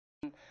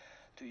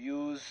to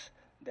use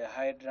the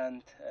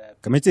hydrant.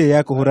 Kamiti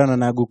ya kuhurana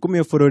na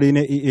gukumio bururi-ini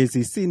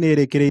EACC ni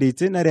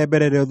irikiririte na ria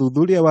mbere ria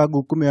uthuthuria wa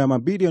gukumio ya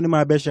mabilioni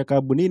ma mbeca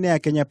kambuni-ini ya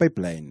Kenya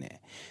Pipeline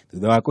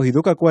thutha wa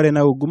kuhithuka kware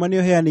na ungumania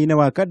uheani-ini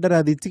wa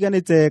kandarathi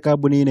itiganite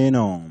kambuni-ini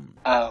ino.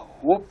 A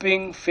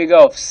whopping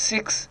figure of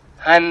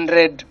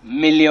 600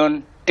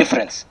 million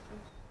difference.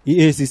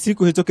 EACC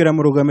kuhitukira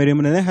Murugamiriri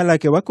munene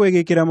Halakhe Waqo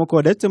igikira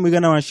mukodete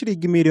muigana wa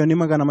ciringi mirioni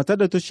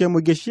 600 cia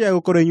muingi cia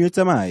gukorwo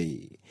inyuite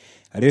mai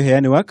ari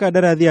uheani wa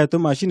kandarathi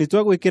macini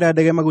twa guikira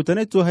ndege maguta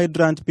nituo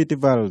Hydrant Pit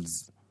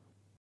Valves.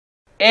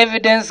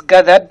 Evidence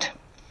gathered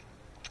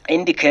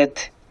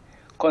indicate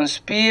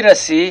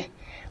conspiracy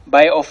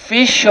by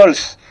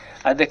officials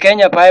at the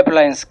Kenya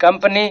Pipelines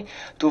Company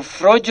to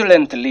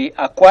fraudulently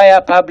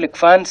acquire public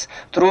funds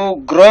through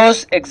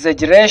gross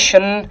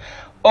exaggeration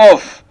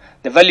of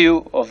the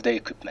value of the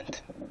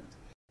equipment.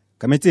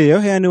 Kamiti ya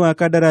uheani wa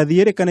kandarathi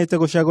irikanite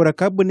gucagura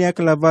kambuni ya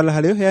Claval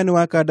hari uheani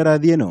wa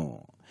kandarathi ino.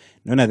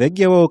 Nona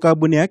thengia wa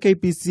kambuni ya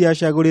KPC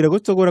yacagurire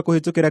gutogora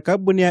kuhitukira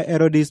kambuni ya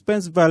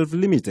Hydrant Valve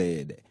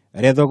Limited.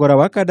 Aria thogora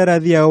wa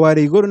kandarathi yao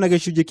wari iguru na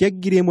gicunji kia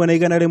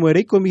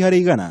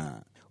 1,110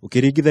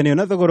 ukiringithanio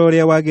na thogora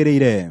uria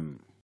wagiriire.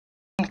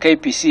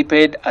 KPC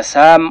paid a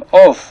sum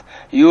of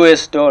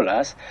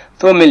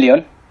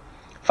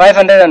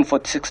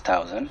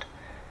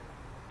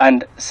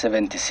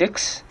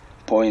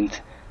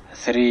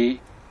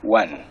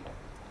 $2,546,076.31,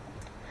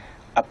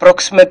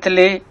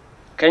 approximately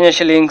Kenya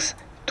shillings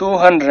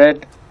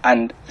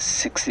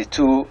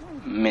 262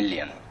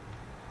 million,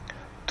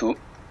 to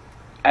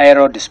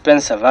Aero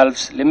Dispenser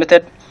Valves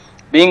Limited,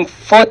 being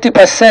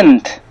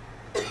 40%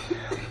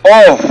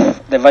 of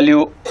the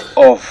value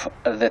of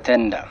the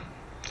tender.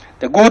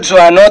 The goods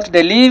were not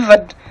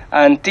delivered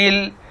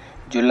until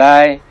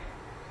July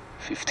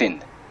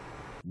 15th.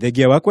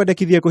 Ndegia wa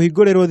kwendekithia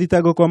kuhingurirwo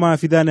thitango kwa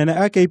maabitha nene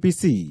a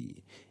KPC,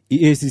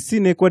 EACC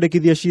ni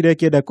kwendekithia cira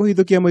ikienda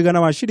kuhithukia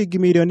muigana wa ciringi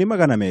mirioni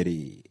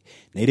 200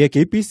 na iria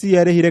KPC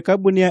yarihire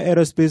kambuni ya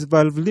Aerospace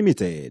Valve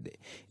Limited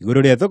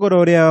iguru ria thogora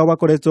uria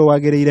wakoretwo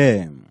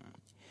wagiriire.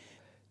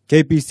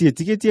 KPC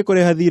itigitie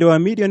kuriha thirĩ wa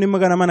mirioni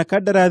 400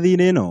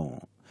 kandarathi-ini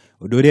ino,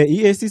 undu uria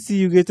EACC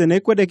yugite ni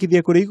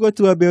kwendekithia kuri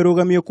igoti wa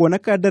urugamio kuona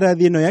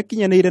kandarathi ino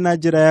yakinyanire na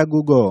njira ya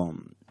ngungo.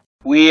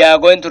 We are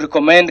going to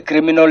recommend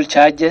criminal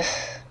charges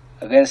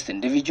against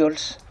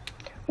individuals.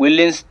 We'll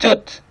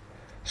institute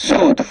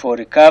suit for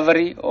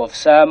recovery of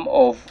sum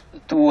of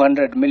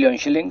 200 million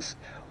shillings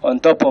on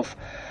top of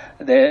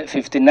the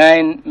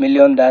 59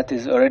 million that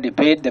is already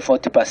paid, the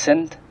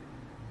 40%,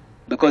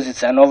 because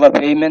it's an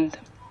overpayment.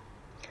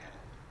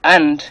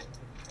 And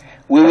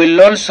we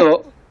will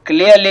also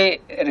clearly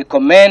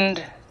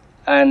recommend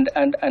and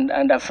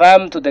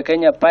affirm to the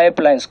Kenya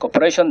Pipelines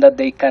Corporation that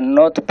they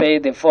cannot pay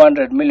the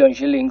 400 million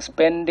shillings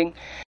pending.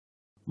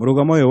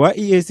 Murugamoyo wa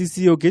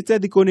EACC ukite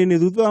thiku nini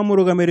thutha wa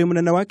Murugamiriri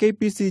munene wa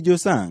KPC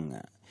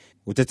Josang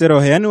utetera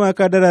uheani wa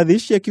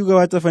kandarathi akiuga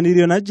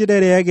watafanirio na njira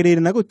iria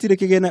yagiriire na gutire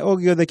kigena o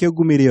giothe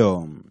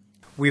kiungumirio.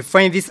 We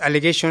find these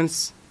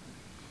allegations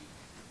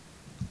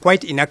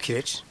quite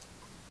inaccurate.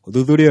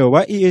 Uthuthuria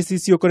wa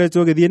EACC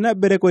ukoretwo githie na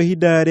mbere kwa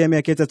ihinda ria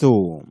miaka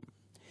 3.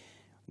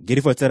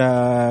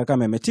 Ngiribotera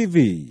Kameme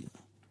TV,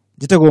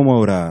 njitagwo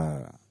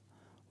Mwaura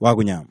wa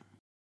Gunyama.